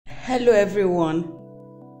Hello everyone.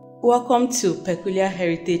 Welcome to Peculiar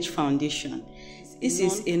Heritage Foundation. This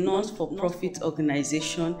is a non-for-profit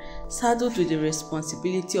organization saddled with the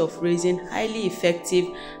responsibility of raising highly effective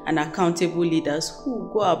and accountable leaders who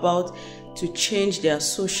go about to change their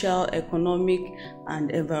social, economic, and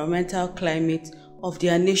environmental climate of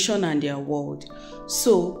their nation and their world.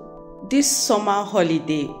 So, this summer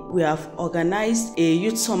holiday, we have organized a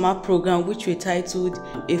youth summer program which we titled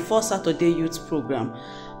a 4 Saturday Youth Program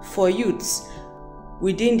for youths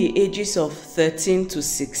within the ages of 13 to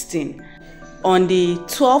 16. On the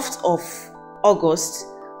 12th of August,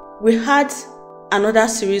 we had another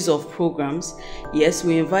series of programs. Yes,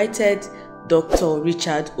 we invited Dr.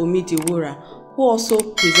 Richard Omidiwura, who also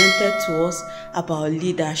presented to us about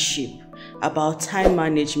leadership, about time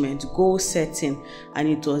management, goal setting, and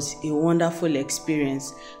it was a wonderful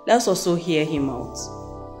experience. Let's also hear him out.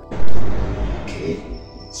 Okay,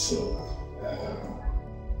 so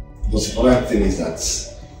most important thing is that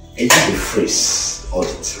enter the phrase all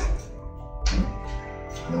the time.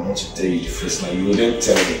 And I want to tell you the phrase now. You will then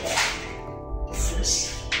tell me the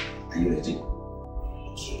phrase. Are you ready?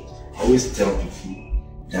 Okay. I always tell people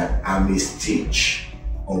that I'm a stage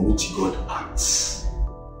on which God acts.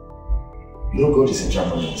 You know God is a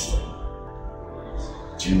drama minister.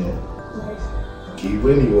 Do you know? Yes. Okay,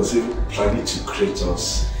 when he was planning to create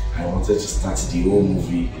us, I wanted to start the whole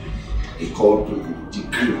movie. He called the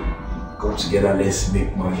crew, come together, let's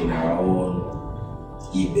make man in our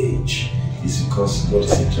own image. It's because God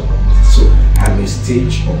is a drama minister. So I'm a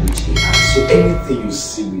stage on which he acts. So anything you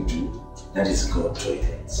see me do, that is God doing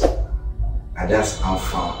it. And that's how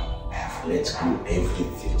far I have let go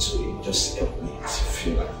everything to him. Just help me to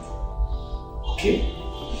feel like. Okay,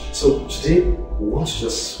 so today we want to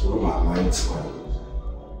just rub our minds on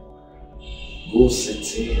goal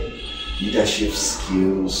setting, leadership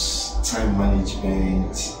skills, time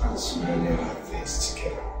management, and so many other things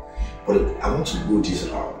together. But I want to go this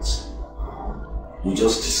route. We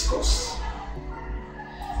just discuss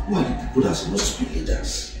who are the people that are supposed to be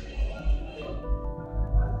leaders.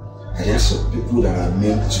 And there are some people that are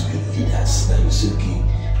meant to be leaders that you say, okay,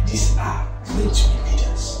 these are meant to be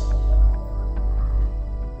leaders.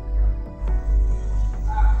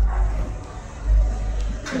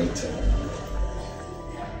 Can you tell me?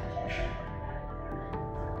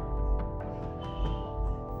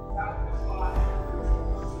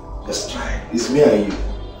 Just try. It's me and you.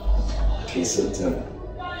 Okay, so tell me.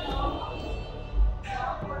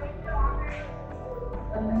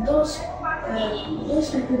 Those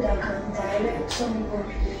people that can direct someone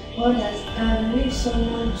or that can lead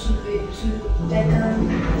someone that can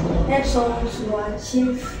help someone to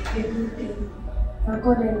achieve a good thing, can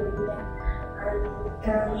call them a leader. And you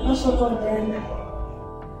can also call them,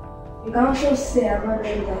 you can also say about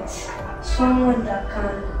them that someone that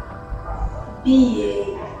can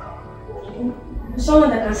be someone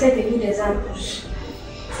that can set a good example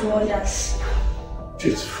to others.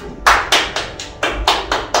 Beautiful.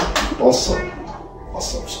 Awesome.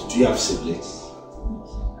 Awesome. So do you have siblings?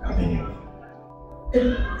 How many of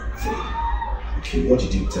you? 3. Okay, what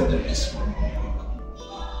did you tell them this morning?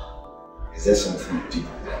 Is there something you did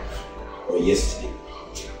with them? Or yesterday?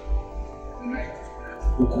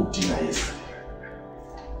 Who cooked dinner yesterday?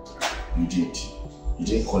 You did. You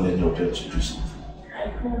didn't call any of them to do something.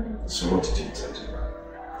 So what did you tell them?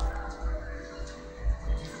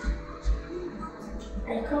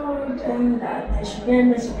 I called them that they should be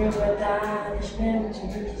able to bring water, they should be able to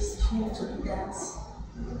do this, they should be able to do that.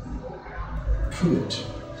 Good.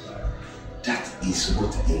 That is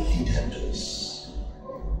what a leader does.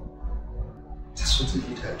 That's what a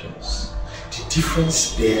leader does. The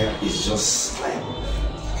difference there is just like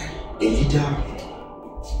a leader,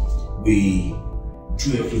 we do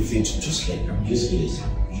everything to, just like I'm using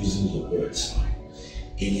the words.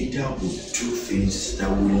 A leader will do things that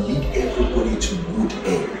will lead everybody to good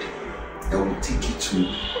end, that will take you to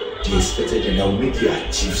the expected end, that will make you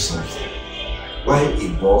achieve something. While a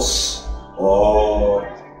boss or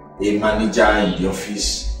a manager in the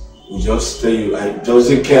office will just tell you, I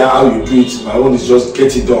doesn't care how you do it, my own is just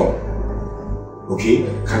get it done. Okay?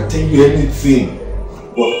 Can tell you anything.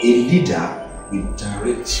 But a leader will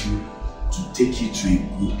direct you to take you to a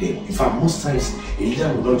good end. In fact, most times a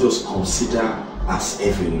leader will not just consider as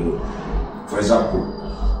every load. For example,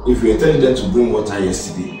 if you are telling them to bring water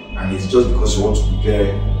yesterday and it's just because you want to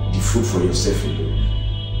prepare the food for yourself alone,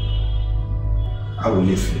 how will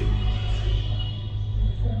they feel?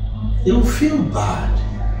 They will feel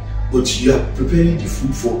bad, but you are preparing the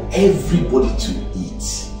food for everybody to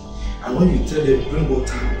eat. And when you tell them bring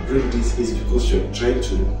water, bring this, it's because you're trying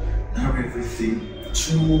to narrow everything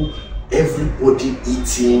to everybody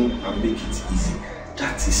eating and make it easy.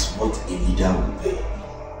 That is what a leader will be.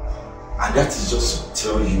 And that is just to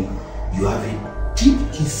tell you, you have a deep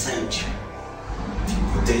inside you the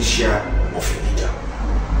potential of a leader.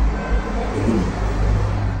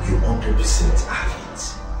 You 100% have it.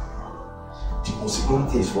 The most important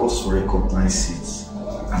thing is for us to recognize it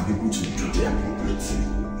and be able to do the appropriate thing.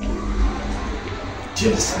 Do you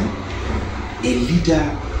understand? A leader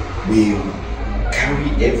will carry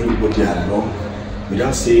everybody along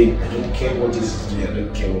without saying, I don't care what this is doing, I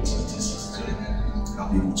don't care what this is doing. I'll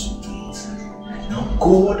be able to do it. Now,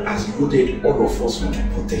 God has loaded all of us with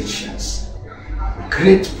potentials,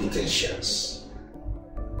 great potentials.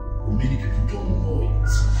 But many people don't know it.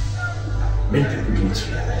 Many people don't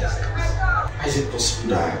realize it. How is it possible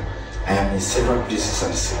that I am in several places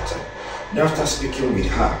at the same time? Now, after speaking with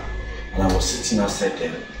her, and I was sitting outside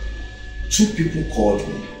there, 2 people called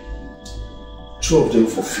me. 2 of them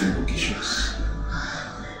for film locations.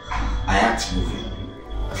 I act movie.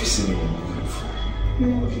 Have you seen me in a movie before?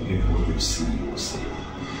 Okay, people will see, you will see.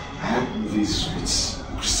 I act movies with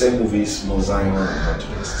Christian movies, Mount Zion, and all the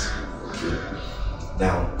rest. Okay.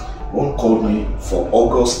 Now, one called me for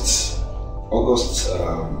August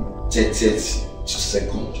 30th to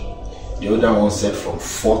 2nd. The other one said from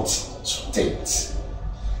 4th to 10th.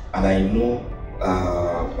 And I know,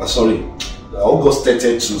 August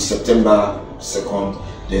 30th to September 2nd,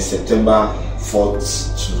 then September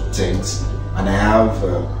 4th to 10th, and I have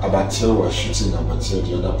Abatel, we're shooting Abatel,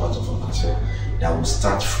 the other part of Abatel, that will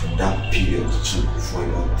start from that period too for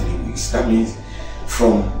about 3 weeks. That means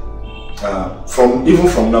from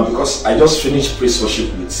now, because I just finished praise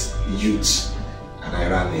worship with youth and I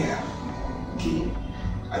ran there. Okay,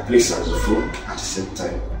 I play saxophone at the same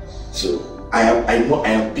time, so I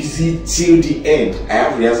am busy till the end. I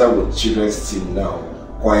have rehearsal with children's team now,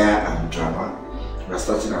 choir and drama. We are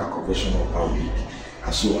starting our convention of our week,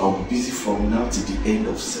 and so I'll be busy from now to the end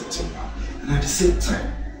of September. And at the same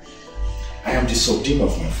time, I am the subdean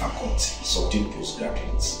of my faculty, subdean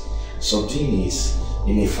postgraduates. Subdean is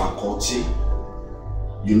in a faculty,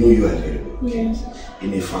 you know you are available. Yes.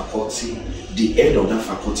 In a faculty, the head of that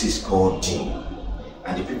faculty is called dean,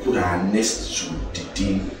 and the people that are next to the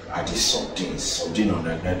dean are the subdeans. Subdean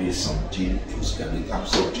undergraduate, subdean postgraduate. I'm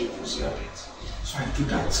subdean postgraduate. So I do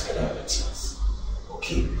that together with us.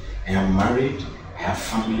 Okay, I am married, I have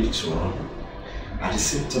family to run. At the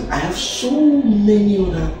same time, I have so many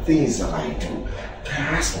other things that I do. But I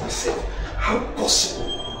ask myself, how possible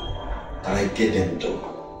that I get them done?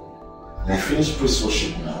 And I finished praise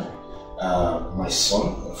worship now. My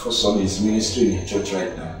first son is ministering in church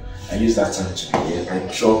right now. I use that time to be here. I'm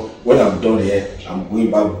sure when I'm done here, I'm going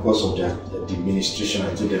back because of the ministration.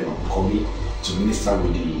 I told them I'm coming to minister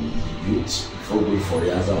with the youth before going for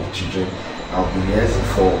the other of children. I'll be here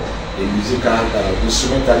for a musical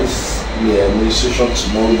instrumentalist administration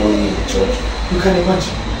tomorrow morning in the church. You can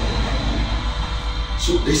imagine.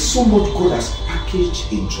 So there's so much God has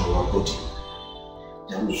packaged into our body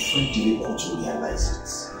that we find difficult to realize it.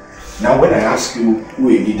 Now, when I ask you who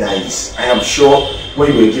a leader is, I am sure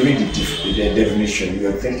when you were giving the definition, you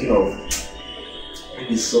were thinking of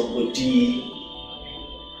maybe somebody.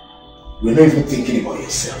 You're not even thinking about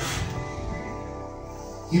yourself.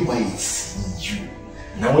 You are it's you.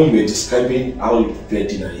 Now, when you were describing how you prepared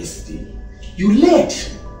dinner yesterday, you led.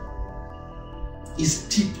 It's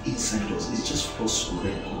deep inside us. It's just for us to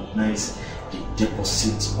recognize the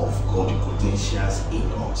deposit of God, the potentials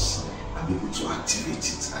in us, and be able to activate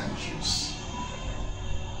it and use.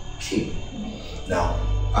 Okay. Now,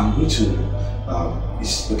 I'm going to.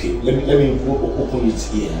 Let me open it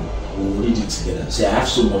here. We'll read it together. See, I have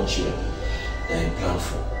so much here that I plan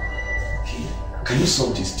for. Okay. Can you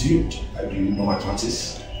solve this? Do you know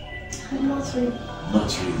mathematics? Not really.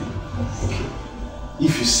 Not really. Okay.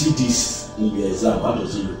 If you see this in the exam, how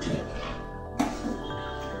does it look like?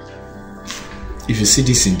 If you see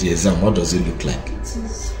this in the exam, what does it look like? It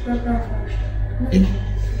is proper function.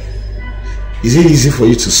 Is it easy for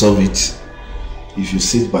you to solve it? If you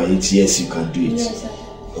sit by it, yes, you can do it. Yes, sir.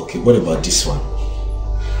 Okay, what about this one?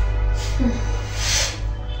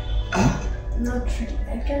 Not really.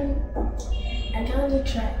 I can only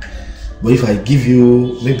try. But if I give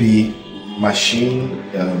you maybe machine,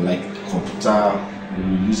 like computer, you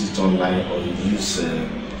use it online, or you use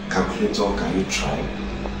calculator, can you try?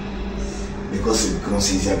 Because it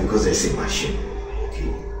becomes easier because there's a machine.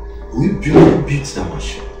 Okay. We built that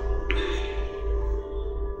machine.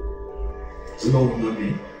 Do you know what I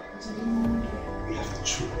mean? We have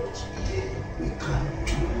too much here. We can't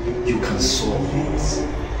do. You can solve it.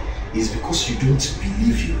 It's because you don't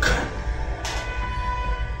believe you can.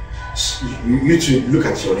 So you to look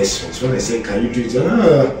at your response. When I say, can you do it?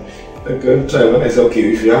 I can try. When I say,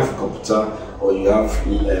 okay, if you have a computer or you have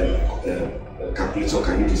a calculator,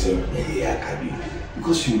 can you do it? Yeah, I can do it.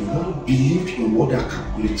 Because you now believe in what that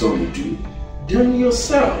calculator will do than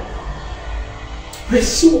yourself. There's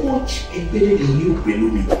so much embedded in you,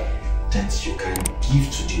 Belumi, that you can give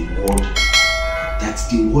to the world that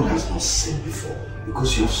the world has not seen before.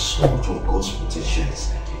 Because you have so much of God's potential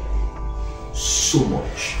inside you. So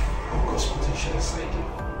much of God's potential inside you.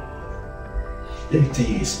 Let me tell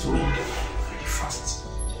you a story very fast.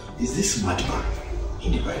 Is this madman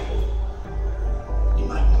in the Bible? The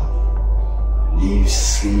madman lives,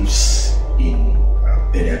 sleeps in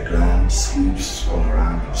burial ground, sleeps all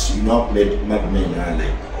around. So you know, madmen are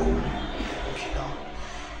like, oh, okay now.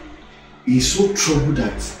 He's so troubled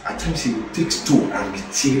that at times he will take stone and be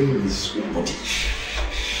tearing his own body.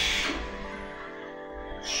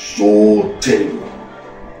 So terrible.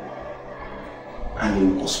 And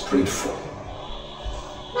he was prayed for.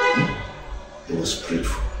 He was prayed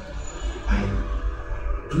for. And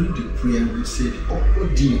during the prayer, we said, all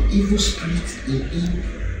the evil spirit in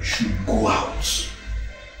him should go out.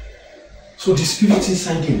 So the spirits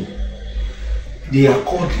inside him, they are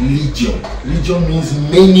called legion. Legion means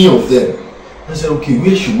many of them. I said, okay,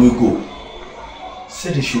 where should we go?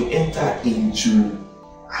 Said they should enter into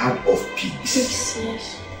heart of pigs.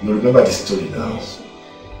 Yes. You remember the story now? Yes.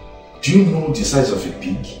 Do you know the size of a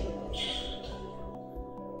pig?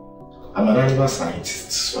 I'm an animal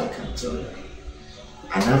scientist, so I can tell you.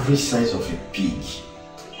 An average size of a pig,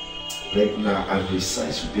 regular average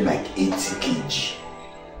size, would be like 80 kg.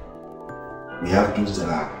 We have those that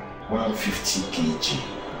are 150 kg,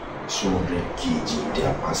 200 kg, they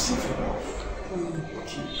are massive enough.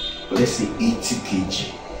 Okay. But let's say 80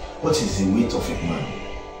 kg. What is the weight of a man?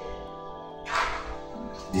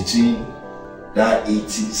 Between that 80,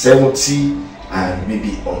 70 and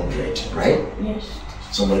maybe 100, right? Yes.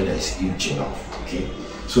 Somebody that is huge enough, okay?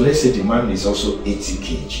 So let's say the man is also 80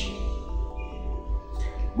 kg.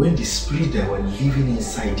 When the spirit that were living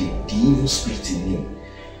inside him, the evil spirit in him,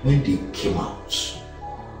 when they came out,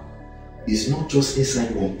 it's not just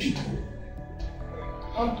inside one people.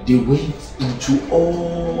 They went into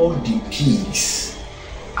all the pigs,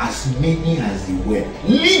 as many as they were.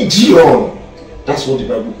 Legion! That's what the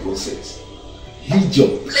Bible says.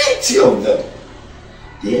 Legion, plenty of them.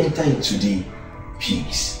 They enter into the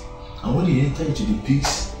pigs. And when they enter into the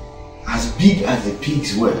pigs, as big as the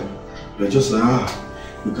pigs were, they're just like,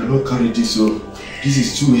 we cannot carry this, so this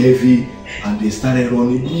is too heavy. And they started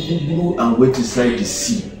running and went inside the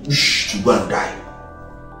sea to go and die.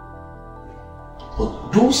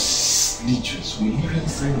 But those legions were living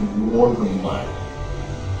inside one man.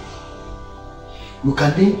 You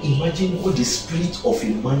can then imagine what the spirit of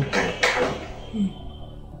a man can carry.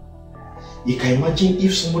 You can imagine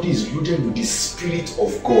if somebody is loaded with the spirit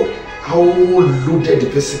of God, how loaded the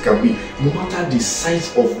person can be. No matter the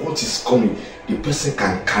size of what is coming, the person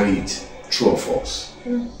can carry it. True or false?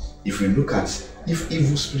 If we look at if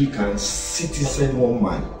evil spirit can sit inside one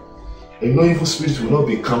man, and no evil spirit will not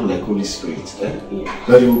become like Holy Spirit.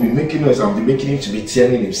 That he will be making noise and be making him to be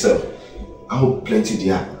tearing himself. How plenty they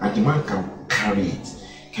are, and the man can carry it.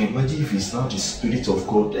 Can you imagine if it's now the spirit of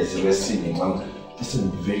God that is resting in man? The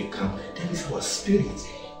person will be very calm. That means our spirit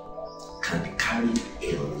can carry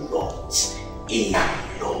a lot. A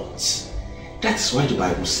lot. That's why the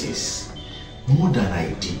Bible says, more than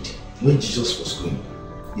I did. When Jesus was going,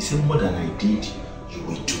 he said, more than I did, you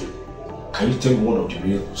will do. Can you tell me one of the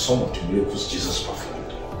miracles, some of the miracles Jesus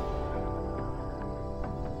performed?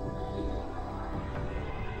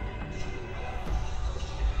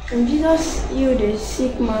 And Jesus healed a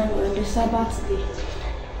sick man on the Sabbath day.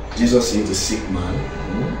 Jesus healed a sick man.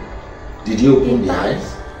 Did he open the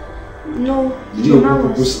eyes? No. Did he open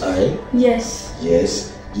people's eye? Yes.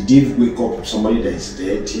 Yes. Did he wake up somebody that is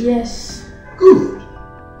dead? Yes. Good.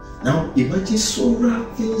 Now imagine several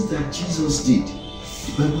things that Jesus did.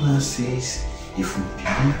 The Bible now says, if we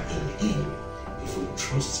believe in him, if we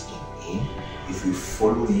trust in him, if we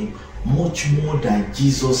follow him, much more than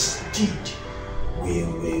Jesus did, we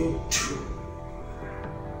will do.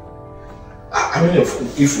 I mean,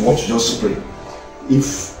 if you want to just pray,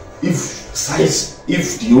 if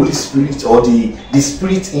the Holy Spirit or the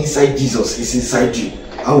Spirit inside Jesus is inside you,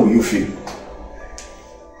 how will you feel?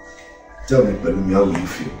 Tell me, Palumi, how will you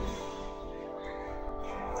feel?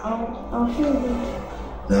 I'll feel good.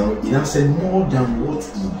 Now, he now said more than what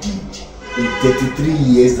he did in 33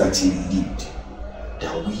 years that he lived,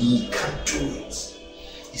 that we can do it.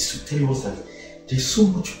 Is to tell us that there's so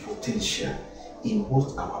much potential in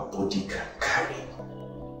what our body can carry.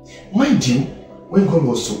 Mind you, when God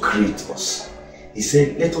was to create us, He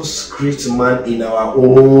said, let us create man in our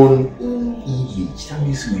own image. That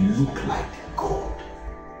means we look like God.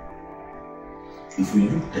 If we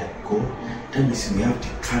look like God, that means we have the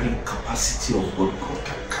carrying capacity of what God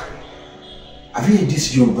can carry. Have you heard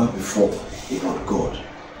this Yoruba before about God?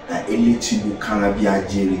 That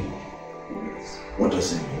what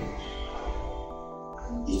does it mean?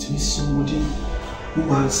 It means somebody who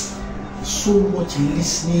has so much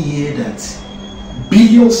listening here that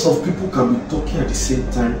billions of people can be talking at the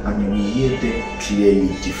same time and you will hear them clearly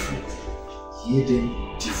differently. Hear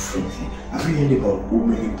them differently. Have you heard about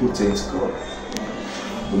omnipotent God?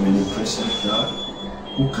 Omnipresent God,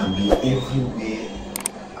 who can be everywhere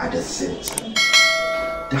at the same time.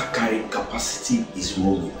 That carrying capacity is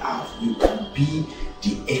what we have. You can be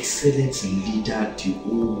the excellent leader the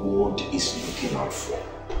whole world is looking out for.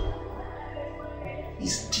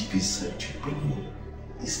 It's deep inside you.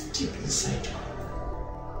 It's deep inside you.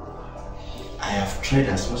 I have tried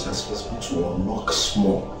as much as possible to unlock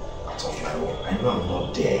small out of my own. I know I'm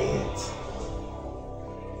not there yet.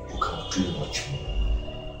 You can do much more.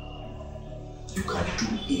 You can do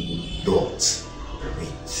a lot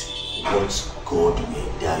with what God will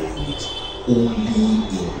endow you with. Only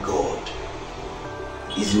in God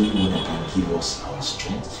is the only one that can give us our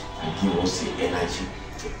strength and give us the energy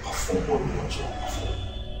to perform what we want to perform.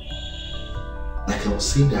 Like I was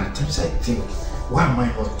saying, there are times I think, why am I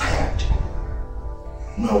not tired?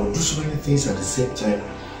 You know, I will do so many things at the same time,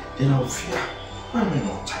 then I will feel, why am I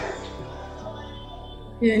not tired?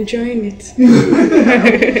 You're enjoying it.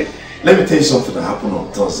 Let me tell you something that happened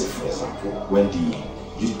on Thursday, for example, when the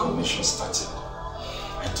youth convention started.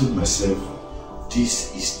 I told myself,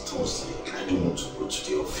 this is Thursday, I don't want to go to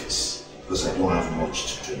the office because I don't have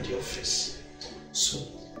much to do in the office. So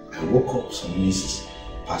I woke up some minutes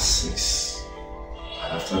past 6,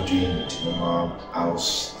 and after doing the normal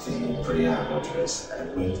house thing, prayer and all the rest, I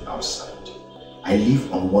went outside. I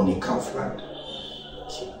live on 1 acre of land.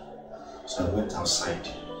 Okay. So I went outside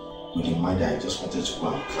with the mind that I just wanted to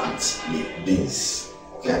go and plant beans.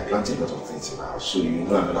 Okay, I planted a lot of things in my house, so you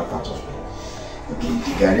know another part of me.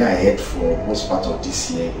 Okay, the garden I had for most part of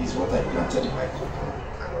this year is what I planted in my compound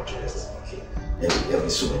and all the rest. Okay, there were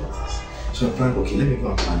so many things. So I planned, okay, let me go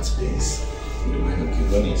and plant beans. With the mind, okay,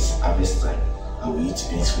 when it's harvest time, I will eat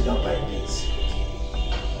beans without buying beans.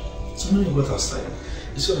 Okay. So when I got outside,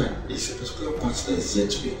 I saw that it's a particular part that is yet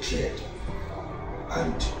to be cleared,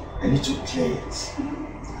 and I need to clear it.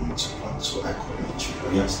 I need to plant. So I called my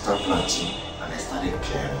children, we start planting, and I started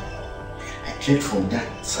clearing. I cleared from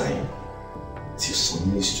that time till some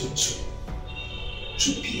minutes to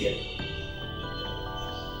 2 p.m.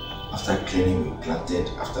 After clearing, we planted.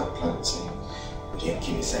 After planting, we then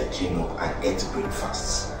came inside, cleaned up, and ate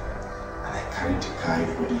breakfast. And I carried the car,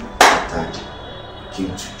 everybody entered,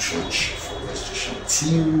 came to church for registration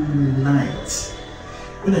till night.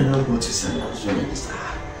 When I now got inside, I was doing like this.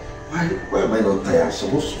 Why am I not tired? I'm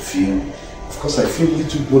supposed to feel, of course I feel a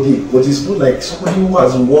little body, but it's not like somebody who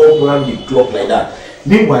has walked around the clock like that.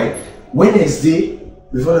 Meanwhile, Wednesday,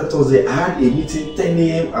 before that Thursday, I had a meeting 10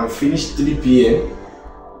 a.m. and finished 3 p.m.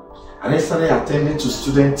 And I started attending to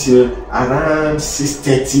students till around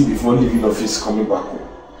 6:30 before leaving office, coming back home.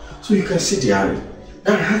 So you can see the hurry.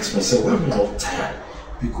 Now I asked myself, why am I not tired?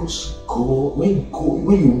 Because God,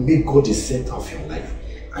 when you make God the center of your life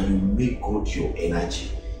and you make God your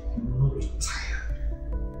energy, you will not be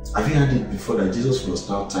tired. Have you heard it before that Jesus was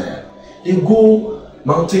not tired? They go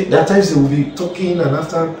mountain, there are times they will be talking, and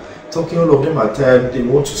after talking all of them are tired, they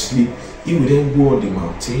want to sleep. He will then go on the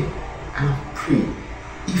mountain and pray.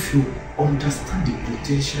 If you understand the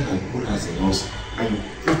potential that God has in us and you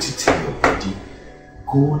put it in your body,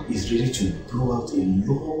 God is ready to blow out a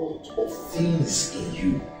lot of things in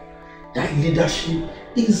you. That leadership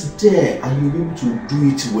is there and you'll be able to do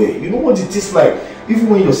it well. You know what it is like? Even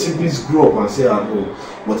when your siblings grow up and say, "I know,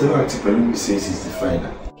 whatever Auntie Pelumi says is the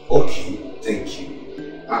final." Okay, thank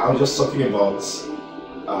you. I was just talking about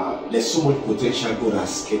there's so much potential God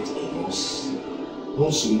has kept in us.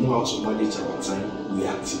 Once we know how to manage our time, we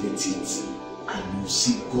activate it and you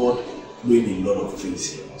see God doing a lot of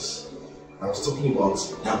things in us. I was talking about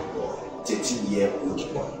that boy,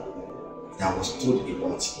 13-year-old boy, that was told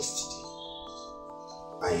about yesterday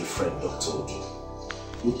by a friend, Dr. Odu,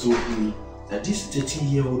 who told me that this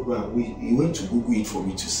 13-year-old boy, he went to Google it for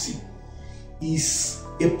me to see, is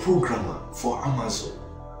a programmer for Amazon,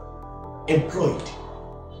 employed,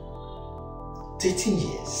 13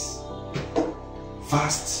 years,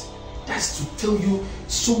 fast. That's to tell you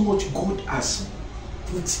so much God has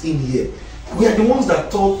put in here. We are the ones that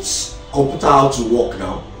taught computer how to work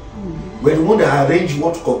now. We're the one that arrange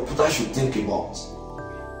what computer should think about.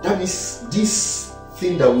 That means this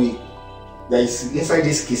thing that is inside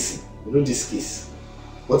this case, you know this case,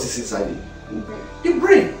 what is inside it? The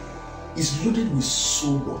brain is loaded with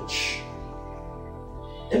so much.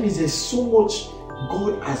 That means there's so much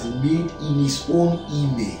God has made in His own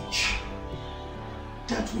image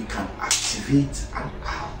that we can activate and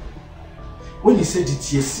have. When He said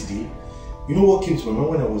it yesterday, you know what came to my mind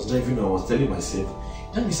when I was driving? I was telling myself,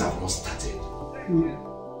 that means I've not started. I've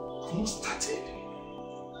not started.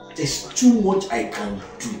 There's too much I can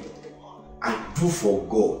do and do for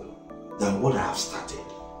God than what I have started.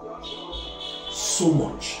 So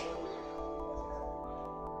much.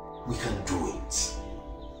 We can do it.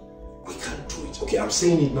 We can do it. Okay, I'm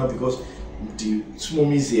saying it now because the two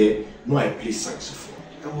mommies here know I play saxophone.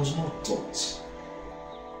 I was not taught.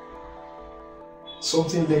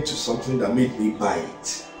 Something led to something that made me buy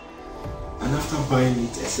it. And after buying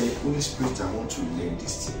it, I said, Holy Spirit, I want to learn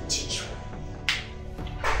this thing, teach me.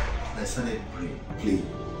 And I started playing.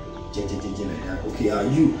 Like that. Okay,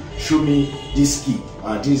 you show me this key.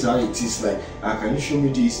 This is how it is like. Can you show me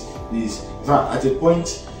this? In fact, at a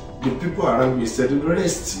point, the people around me said,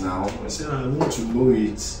 rest now. I said, I want to know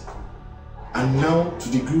it. And now, to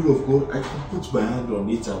the glory of God, I can put my hand on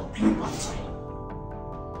it and play part time.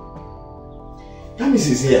 That means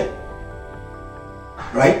it's here.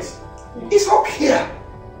 Right? It's up here.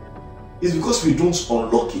 It's because we don't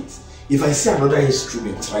unlock it. If I see another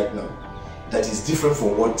instrument right now that is different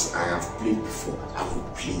from what I have played before, I will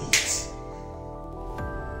play it.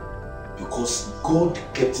 Because God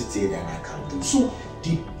kept it there and I can do. So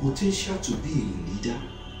the potential to be a leader,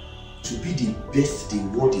 to be the best the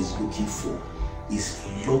world is looking for, is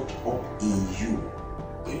locked up in you,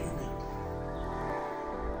 Belumi.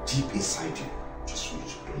 Deep inside you. Just want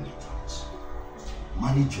to bring it out.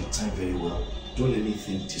 Manage your time very well. Don't let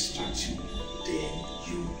anything distract you. Then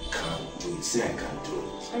you can do it. Say, I can do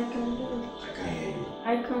it. I can do it. I can hear you.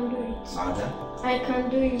 I can do it. Louder. I can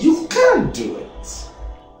do it. You can do it.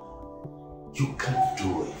 You can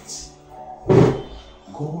do it.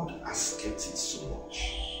 God has kept it so much.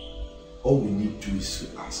 All we need to do is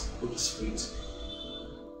to ask, Holy Spirit,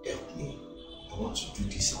 help me. I want to do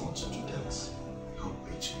this, I want to do that. Help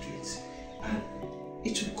me to do it. And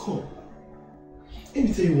it will come. Let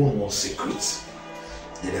me tell you one more secret.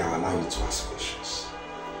 Then I'll allow you to ask questions.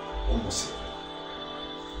 One more secret.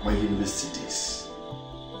 My university days.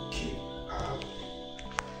 Okay.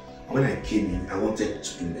 When I came in, I wanted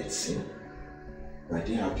to do medicine. But I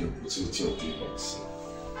didn't have the opportunity of doing medicine.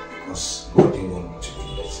 Because God didn't want me to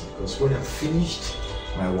do medicine. Because when I finished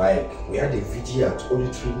my work, we had a video at Holy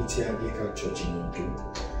Trinity Anglican Church in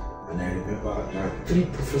Ondo. And I remember there are 3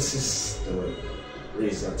 prophecies that were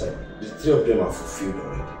raised at that time. The 3 of them are fulfilled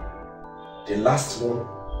already. The last one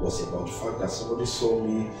was about the fact that somebody saw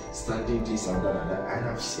me standing this and that and that, and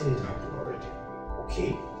I've seen it happen already.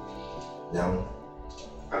 Okay? Now,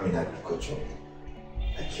 I'm in agriculture.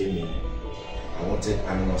 I came in. I wanted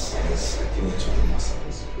animal science. I came into animal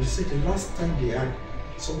science. They said the last time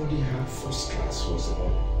somebody had first class was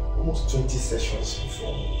about almost 20 sessions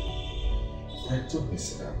before me. And I told me,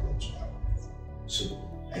 said I'm going to have. So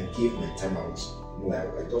I gave my time out.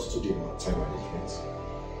 I just told him about time management.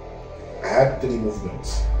 I had 3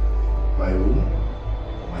 movements: my room,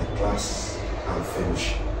 my class, and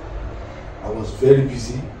fellowship. I was very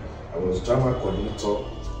busy. I was drama coordinator.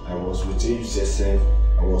 I was with USSF.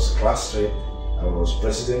 I was class rep. I was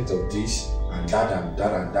president of this and that and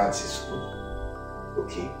that and that in school.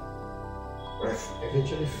 Okay. But I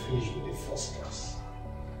eventually finished with the first class.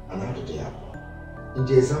 And how did it happen? In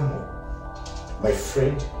the exam hall, my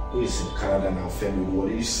friend who is in Canada now,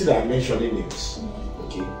 Femi, you see that I'm mentioning names.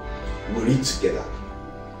 Okay. We read together.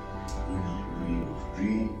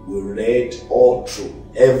 We read all through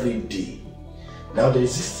every day. Now there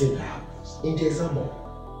is this thing that happens in the exam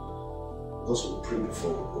hall. Because we pray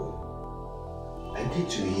before we go. I get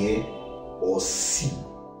to hear or see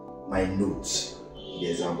my notes in the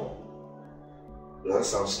exam hall. Does that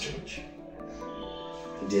sound strange?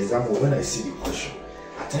 In the exam hall, when I see the question,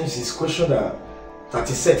 at times it's question that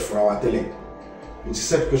is set for our talent. It's a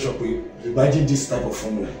set question, we imagine this type of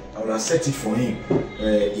formula. I will have set it for him.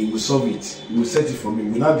 He will solve it. He will set it for me.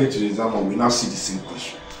 We now get to the exam hall, we now see the same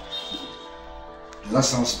question. Does that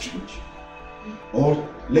sound strange? Or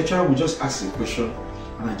lecturer will just ask a question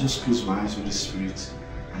and I just close my eyes with the Spirit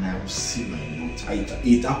and I will see my note.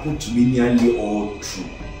 It happened to me nearly all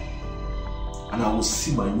through. And I will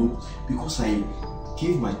see my note because I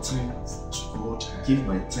gave my time to God, gave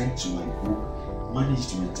my time to my book,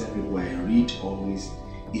 managed my time where I read always.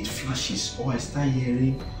 It flashes or I start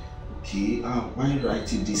hearing, okay, why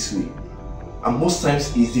write it this way? And most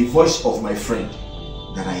times it's the voice of my friend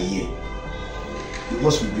that I hear.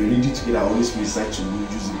 Because we've been reading together, I always decide to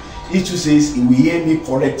use it. He too says he will hear me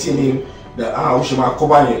correcting him that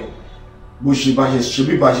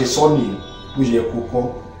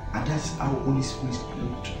and that's how Holy Spirit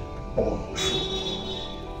built all truth.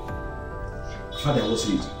 Father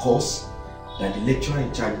also it caused that the lecturer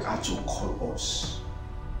in charge had to call us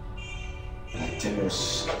and tell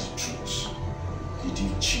us the truth. Did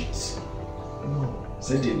you cheat? No.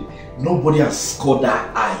 Said nobody has scored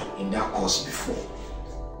that high in that course before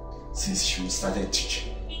since she started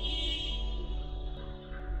teaching.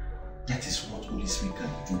 That is what Holy Spirit can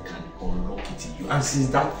do, can unlock it in you. And since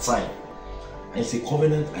that time, and it's a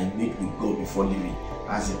covenant I made with God before leaving.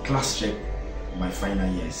 As a class check in my final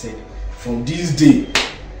year, I said, from this day,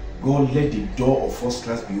 God, let the door of first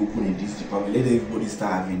class be open in this department. Let everybody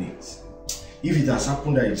start having it. If it has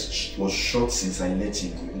happened that it was short since I left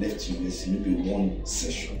university, maybe one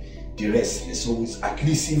session, the rest, there's always, at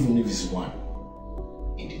least even if it's one,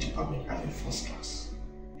 in the department having first class.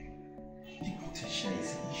 The potential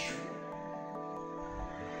is an issue.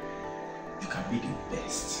 You can be the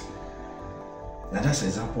best. Now that's an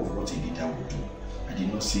example of what a leader would do. I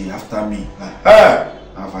did not say after me,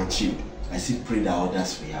 I've achieved. I still pray that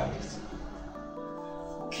others will have it.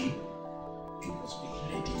 Okay? You must be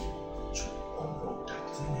ready to unlock that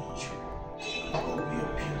thing in you. God will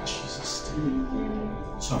help you in Jesus' name.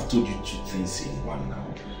 So I've told you 2 things in one now.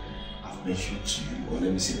 I've mentioned to you, or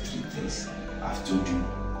let me say 3 things. I've told you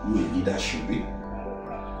who a leader should be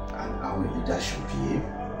and how a leader should behave,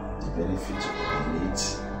 the benefits of the lead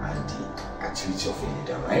and the activity of a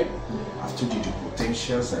leader, right? I've told you the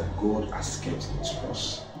potentials that God has kept into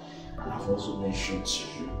us. And I've also mentioned to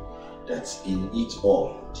you that in it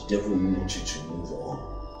all, the devil will want you to move on.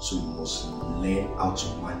 So you must learn how to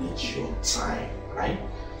manage your time, right?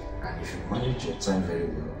 And if you manage your time very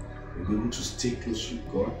well, you'll be able to stay close with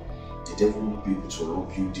God. The devil will be able to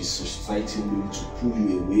rob you. The society will be able to pull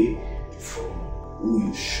you away from who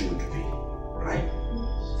you should be, right?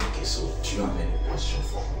 Okay, so do you have any question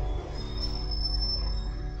for me?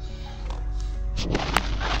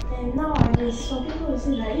 And nowadays, some people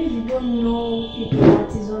say that if you don't know people that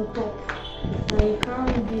is on top, that you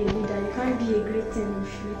can't be a leader, you can't be a great thing in the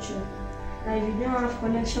future. That if you don't have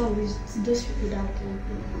connection with those people that can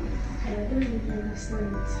be, I don't really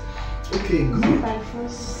understand it. Okay, good. By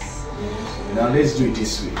force, now let's do it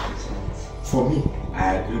this way. For me,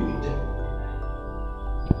 I agree with them.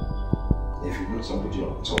 If you know somebody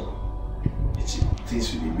on top,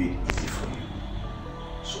 things will be made easy for you.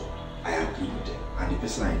 So I agree with them. And the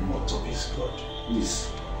person I know on top is God, who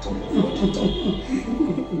is top of all the top.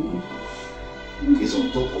 He's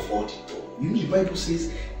on top of all the top. You know, the Bible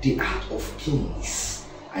says the heart of kings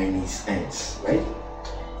are in his hands, right?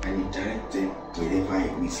 And he directs them wherever he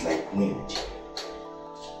wills, like wind.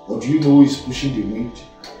 But do you know who is pushing the wind?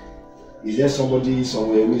 Is there somebody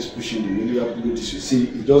somewhere who is pushing the wind? You have to go this way. See,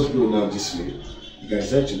 it does blow now this way. You can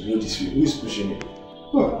decide to blow this way. Who is pushing it?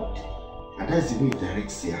 God. And that's the way it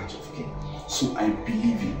directs the heart of king. So I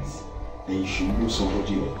believe it. That you should know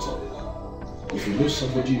somebody on top. If you know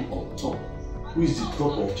somebody on top, who is the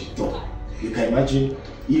top of the top? You can imagine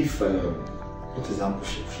if, what example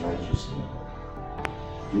should I use now?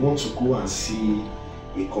 You want to go and see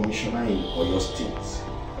a commissioner in Oyo State.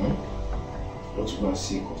 You want to go and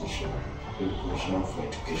see a commissioner for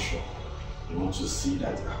education. You want to see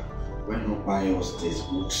that, why not buy us these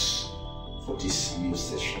books for this new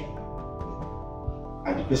session?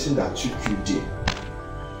 And the person that took you there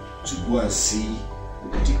to go and see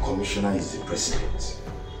the commissioner is the president.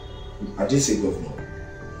 I didn't say governor.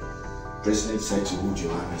 President decided to hold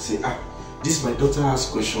your hand and say, this my daughter has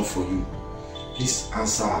a question for you. Please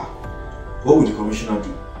answer her. What will the commissioner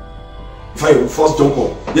do? If I first jump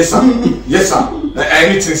up, yes sir, yes sir,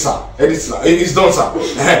 anything sir, it's done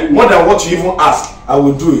sir. More than what you even ask, I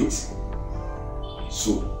will do it.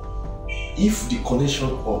 So, if the connection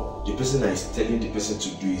or the person that is telling the person to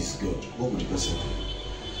do is God, what will the person do?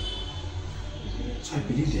 So I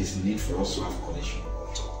believe there is a need for us to have connection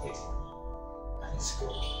on top of it. And it's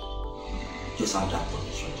God. Just have that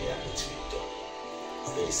connection there and it will be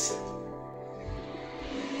done. Very simple.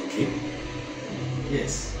 Okay?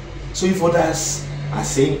 Yes. So if others are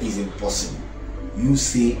saying it's impossible, you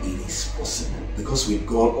say it is possible. Because with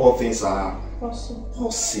God, all things are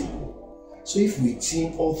possible. So if with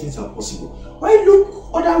Him, all things are possible, why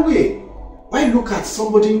look other way? Why look at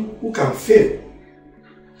somebody who can fail?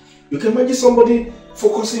 You can imagine somebody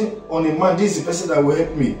focusing on a man, this is the person that will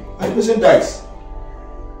help me, and the person dies.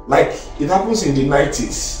 Like it happens in the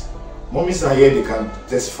 90s. Mommies are here, they can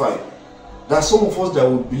testify. There are some of us that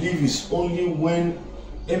would believe it's only when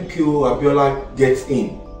MKO Abiola gets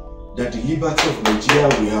in that the liberty of Nigeria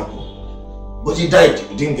will happen. But he died,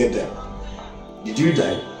 he didn't get there. Did you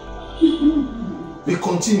die? We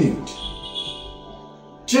continued.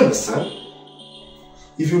 Do you understand?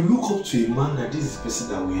 If you look up to a man that this is the person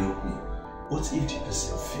that will help me, what if the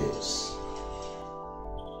person fails?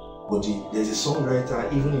 But there's a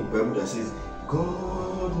songwriter, even in the Bible, that says,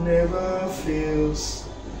 God never fails.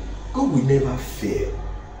 God will never fail.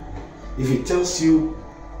 If he tells you,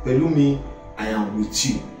 Pelumi, I am with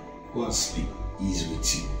you, go and sleep. He is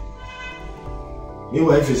with you.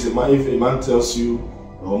 Meanwhile, if a man tells you,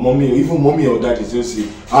 or mommy, even mommy or daddy tells you,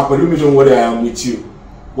 Pelumi, don't worry, I am with you.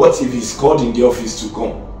 What if he's called in the office to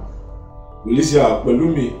come? Will you say,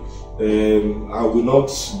 Pelumi, I will not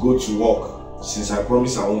go to work since I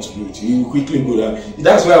promise I want to do it. He will quickly go down.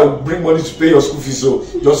 That's why I will bring money to pay your school fees, so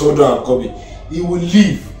just hold on and come in. He will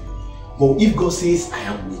leave. But if God says, I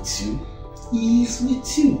am with you, He is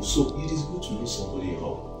with you. So it is good to know somebody at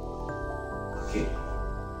all. Okay?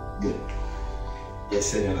 Good.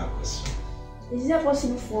 Yes, any other question? Is it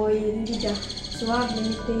possible for a leader to have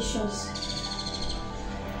limitations?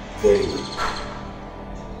 Very good.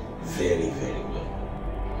 Very, very well.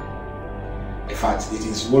 In fact, it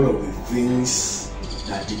is one of the things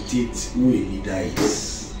that dictate who a leader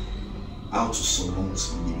is. How to surmount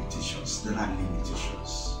limitations. There are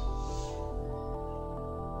limitations.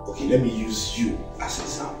 Okay, let me use you as an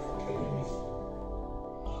example.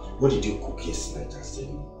 What did you cook yesterday,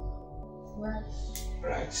 Justin? Rice.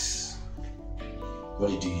 Rice. What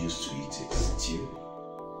did you use to eat it? Stew?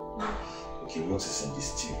 Okay, what is in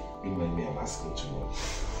this stew? Remind me, I'm asking too much.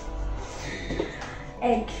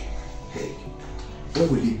 Egg. Egg. What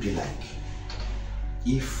will it be like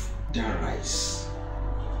if that rice,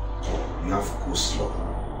 you have coleslaw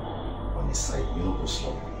on the side, you know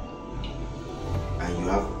coleslaw, and you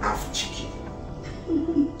have half chicken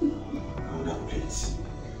on that plate,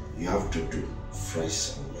 you have dodo, fresh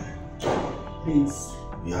somewhere, Beans.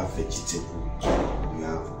 you have vegetable, you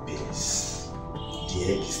have beans, the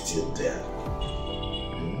egg is still there,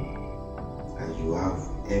 and you have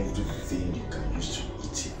everything you can use to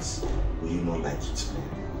eat it. Will you not like it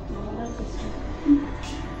more?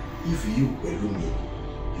 If you, Pelumi,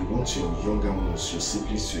 you want your younger ones, your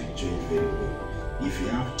siblings to enjoy it very well, if you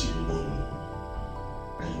have the money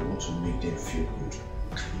and you want to make them feel good,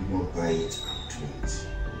 can you not buy it and do it?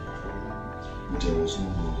 But there was no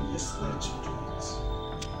money yesterday to do it.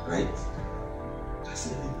 Right?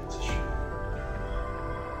 That's a limitation.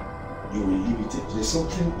 You were limited. There's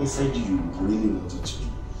something inside you really wanted to do.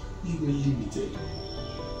 You were limited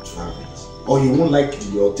to have it. Or you won't like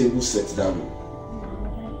your table set that way.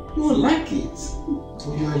 You won't like it.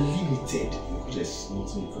 So you are limited. There's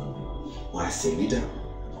nothing you can do. But as a leader,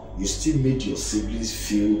 you still made your siblings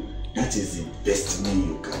feel that is the best meal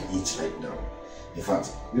you can eat right now. In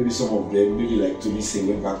fact, maybe some of them, maybe like Tony say,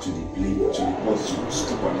 went back to the plate, to the pot to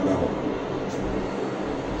scoop another one.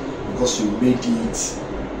 Because you made it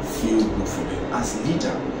feel good for them. As a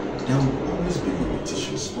leader, there will always be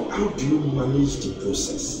limitations. But how do you manage the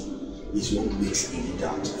process? Is what makes a leader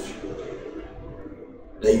out of you.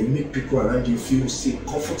 That you make people around you feel say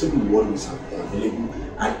comfortable with what is available,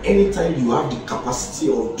 and anytime you have the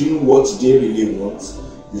capacity of doing what they really want,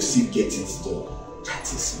 you still get it done. That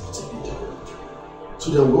is not a leader. So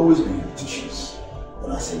there will always be limitations.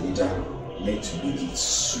 But as a leader, learn to make it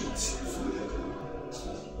sweet for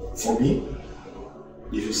them. For me,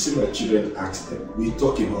 if you see my children, ask them, we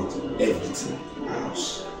talk about everything in my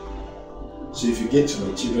house. So if you get to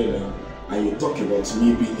my children and you talk about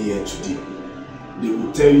me being here today, they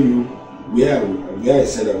will tell you where I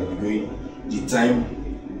said I will be going, the time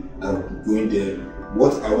I'm going there,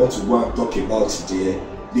 what I want to go and talk about there.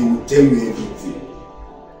 They will tell you everything.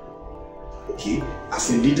 Okay? As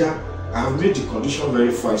a leader, I have made the condition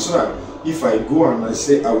very fine so that if I go and I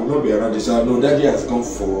say I will not be around, they say, no, Daddy has gone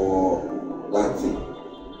for that thing.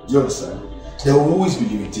 Do you understand? There will always be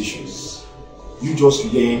limitations. You just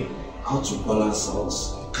learn how to balance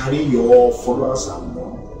out, carry your followers and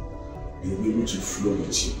more, you'll be able to flow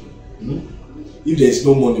with you. If there is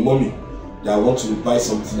no money, mommy, that want to buy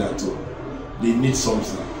something at all, they need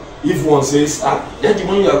something. If one says, Daddy,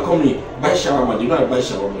 when you are coming, buy shawarma, they know I buy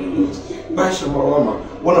shawarma a lot. Buy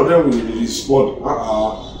shawarma. One of them will respond,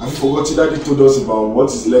 have you forgotten Daddy told us about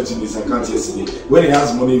what is left in his account yesterday? When he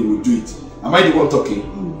has money, he will do it. Am I the one talking?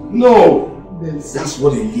 No! That's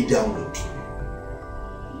what a leader will do.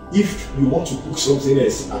 If you want to cook something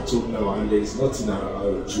else at home now and there is nothing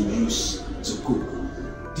to use to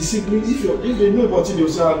cook, discipline, if they know about it, they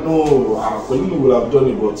will say, no, Colin will have done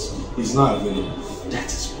it, but it's not available. That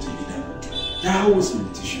is what a leader will do. There are always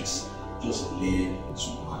limitations. Just learn to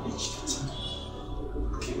manage the time.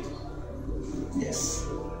 Okay? Yes.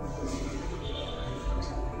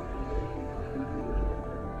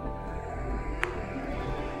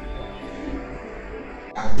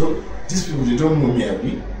 These people, they don't know me,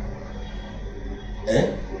 Abi.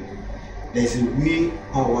 There's a way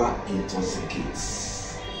power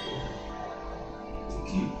intoxicates.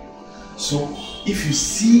 Okay? So, if you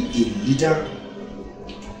see a leader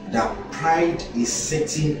that pride is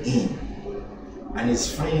setting in and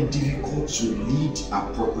is finding it difficult to lead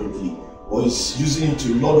appropriately, or is using it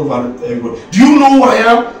to lord over everybody, do you know who I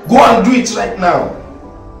am? Go and do it right now.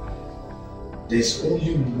 There's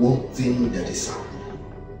only one thing that is happening.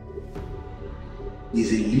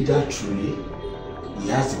 Is a leader truly? He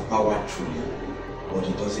has the power truly, but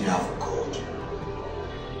he doesn't have God.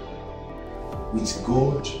 With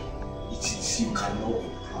God, it is you cannot be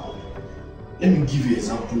proud. Let me give you an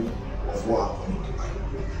example of what happened in the Bible.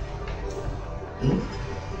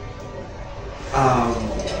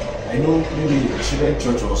 I know maybe in the children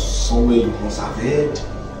church or somewhere you must have heard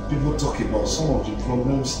people talk about some of the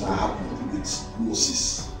problems that happened with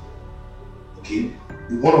Moses. Okay?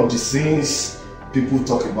 One of the things people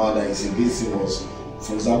talk about that is against him was,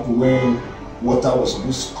 for example, when water was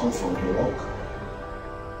supposed to come from the rock,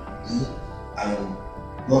 and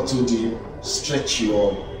God told him, stretch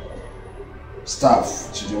your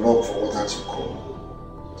staff to the rock for water to come.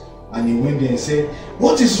 And he went there and said,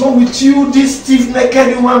 what is wrong with you, this stiff-necked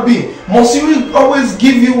human being? Must he always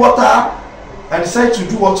give you water? And decided to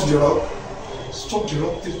do what to the rock? Struck the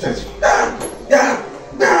rock 3 times.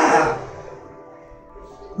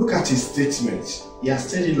 Look at his statement. He has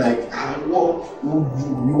said it like, well,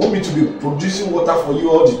 you want me to be producing water for you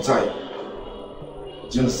all the time?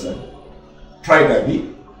 Do you understand? Pride,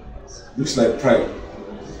 Abi. Looks like pride.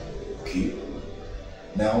 Okay.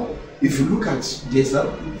 Now, if you look at the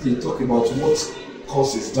example, they talk about what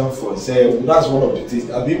causes downfall. Say, well, that's one of the things.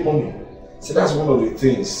 Abi money. So that's one of the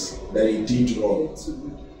things that he did wrong.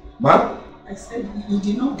 Man? I said he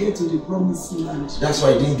did not get to the promised land. That's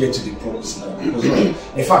why he didn't get to the promised land. Because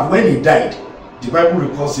in fact, when he died, the Bible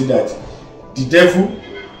records it that the devil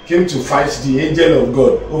came to fight the angel of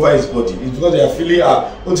God over his body. It's because they are feeling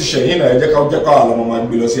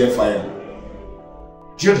fire.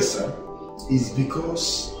 Do you understand? It's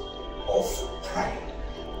because of pride.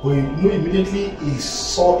 But you know, immediately he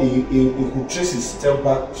saw he could trace his step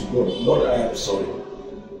back to God. Lord, I am sorry.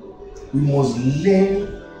 We must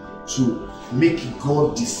learn to make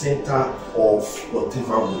God the center of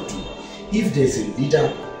whatever we do. If there's a leader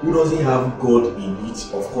who doesn't have God in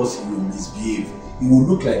it, of course he will misbehave. He will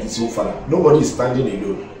look like his own father. Nobody is standing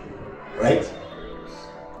alone, right?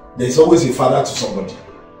 There's always a father to somebody.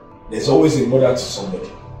 There's always a mother to somebody.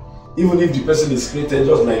 Even if the person is created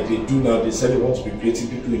just like they do now, they said they want to be creating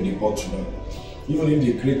people in the bottle now. Even if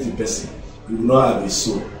they create the person, he will not have a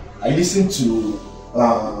soul. I listened to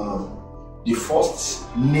the first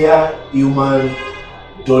near-human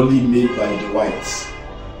dolly made by the whites.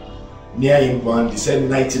 Near-human, they said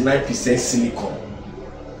 99% silicone.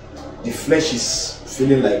 The flesh is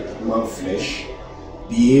feeling like human flesh,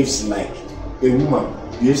 behaves like a woman,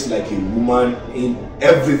 behaves like a woman in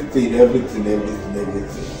everything.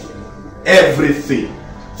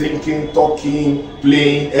 Thinking, talking,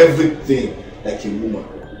 playing, everything like a woman,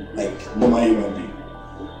 like normal human being.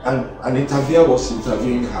 And an interviewer was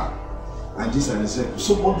interviewing her. And this and I said,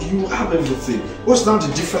 so but you have everything. What's now the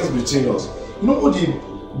difference between us? You know what the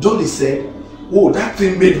dolly said? Oh, that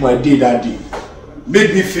thing made my day that day.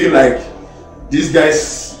 Made me feel like these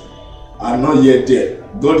guys are not yet there.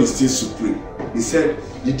 God is still supreme. He said,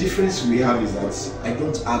 the difference we have is that I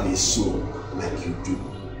don't have a soul like you do.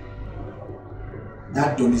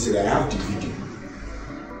 That dolly said, I have the video.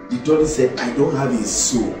 The dolly said, I don't have a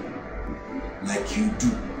soul like you do.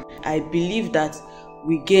 I believe that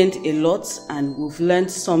we gained a lot and we've learned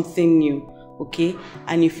something new, okay?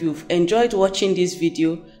 And if you've enjoyed watching this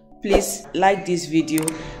video, please like this video,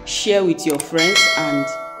 share with your friends, and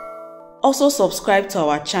also subscribe to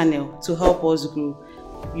our channel to help us grow.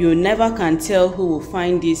 You never can tell who will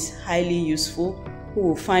find this highly useful, who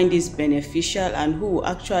will find this beneficial, and who will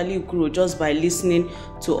actually grow just by listening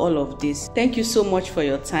to all of this. Thank you so much for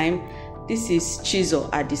your time. This is Chizo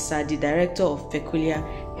Adisa, the Director of Peculiar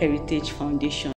Heritage Foundation.